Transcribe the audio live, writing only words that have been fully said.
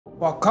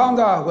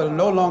Wakanda will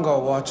no longer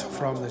watch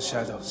from the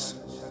shadows.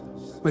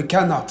 We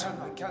cannot.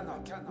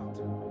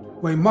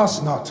 We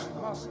must not.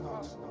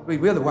 We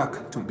will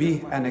work to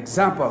be an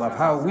example of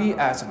how we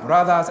as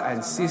brothers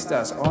and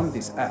sisters on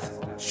this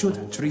earth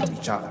should treat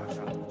each other.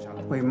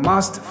 We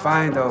must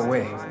find a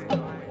way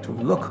to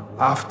look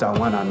after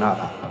one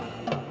another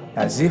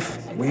as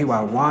if we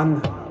were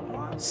one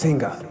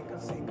single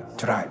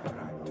tribe.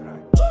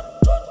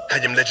 I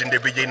am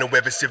legendary, ain't no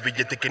adversary,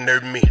 you think you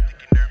heard me.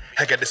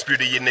 I got the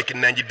spirit of your neck and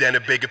now you're down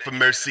and begging for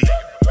mercy.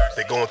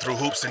 They're going through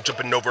hoops and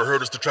jumping over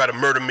hurdles to try to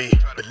murder me.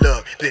 But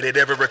look, did it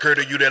ever occur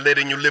to you that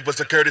letting you live was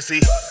a courtesy?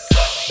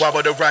 Why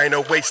would a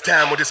rhino waste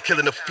time on just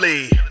killing a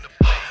flea?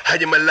 I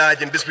am a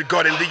lion,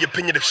 disregarding the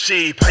opinion of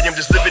sheep. I am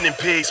just living in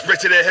peace,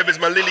 spread to the heavens,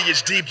 my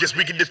lineage deep. Yes,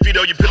 we can defeat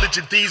all your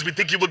pillaging thieves. We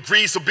think you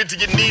agree, so bend to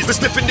your knees. We're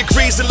sniffing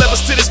degrees and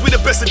levels to this, we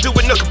the best and do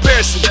it, no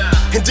comparison.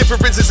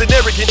 Indifference and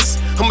arrogance,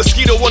 a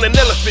mosquito on an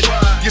elephant.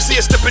 You see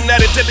us stepping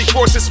out in deadly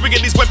forces, swinging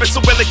these weapons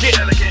so elegant.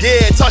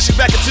 Yeah, toss you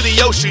back into the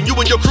ocean, you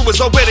and your crew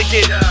is all wet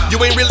again. You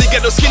ain't really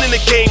got no skin in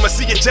the game, I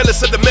see you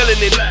jealous of the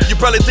melanin. You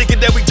probably thinking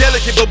that we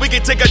delicate, but we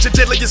can take out your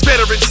deadliest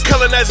veterans.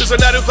 Colonizers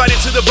are not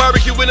invited to the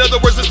barbecue, in other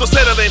words, there's no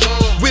settling.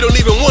 We don't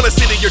even wanna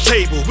sit at your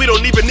table, we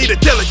don't even need a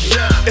delegate.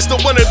 It's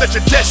no wonder that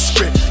you're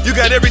desperate, you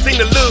got everything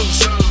to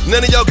lose.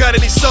 None of y'all got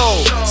any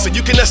soul, so you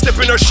cannot step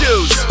in our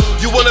shoes.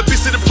 You want a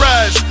piece of the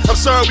prize, I'm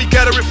sorry we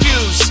gotta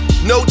refuse.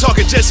 No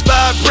talking, just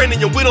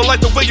vibrating, and we don't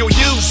like the way you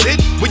use it.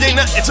 We ain't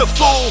nothing to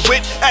fool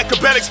with,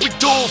 acrobatics we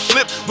dual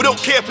flip. We don't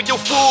care for your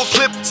full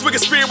clip, swing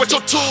a spear with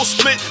your tool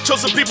split.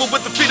 Chosen people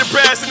with the feet of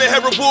brass and the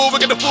hair of wool, we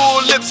got the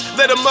full lips.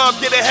 Let them up,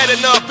 yeah they had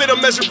enough, they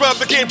don't measure up,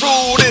 they can't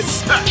rule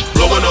this.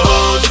 Blowing the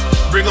horns,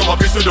 bring on my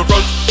piece to the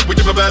front. We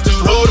never about to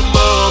hold them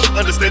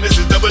up. Understand this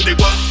is double they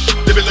want.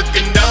 They been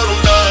looking down on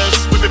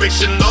us. We've been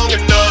patient long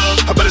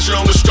enough. How about a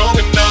strong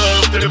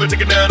enough? They never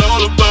taking down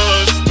all of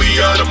us.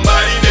 We are the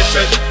mighty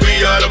nation.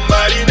 We are the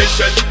mighty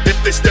nation. If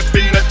they step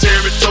in our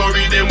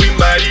territory, then we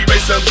might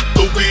erase them.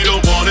 But we don't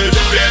wanna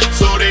do that,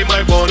 so they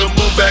might wanna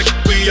move back.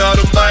 We are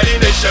the mighty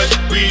nation.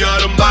 We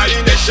are the mighty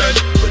nation.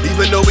 But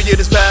even though we get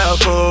this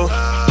powerful,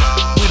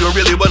 we don't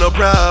really want no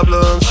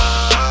problems.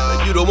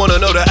 You don't wanna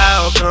know the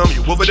outcome.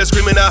 You over there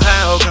screaming out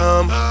how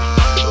come?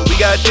 We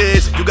got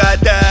this, you got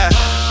that.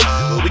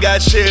 We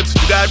got ships,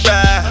 you got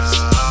rafts.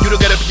 You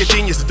don't gotta be a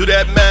genius to do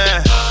that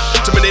math.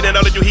 Terminating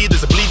all of you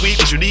heathens, I believe we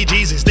you need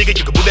Jesus. Nigga,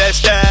 you can move that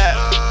staff.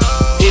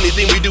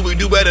 Anything we do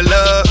out of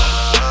love.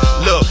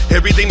 Look,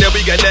 everything that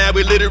we got now,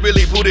 we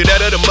literally pulled it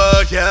out of the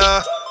mug,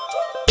 yeah.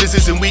 This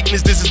isn't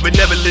weakness, this is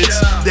benevolence.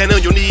 Down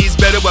on your knees,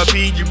 better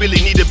YP, you really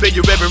need to pay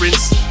your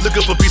reverence.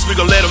 Looking for peace, we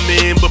gon' let them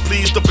in, but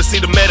please don't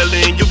proceed to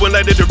meddling. You won't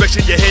like the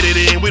direction you're headed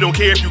in. We don't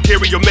care if you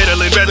carry your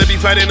meddling. Rather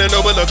be fighting a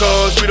noble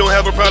cause. We don't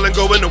have a problem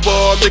going to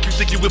war. Make you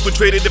think you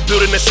infiltrated the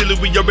building, that's silly,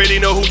 we already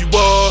know who you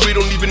are. We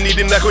don't even need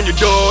to knock on your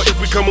door.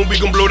 If we come in,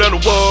 we gon' blow down the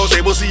walls.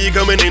 They won't see you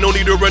coming, they don't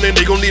need to run in.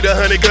 They gon' need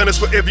 100 gunners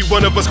for every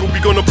one of us, we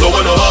gonna blow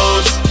on the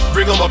horns.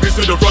 Bring on my piece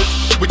to the front.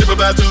 We never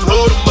about to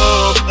hold them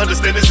up.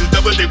 Understand this is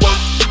double they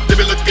want. They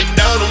been looking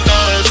down on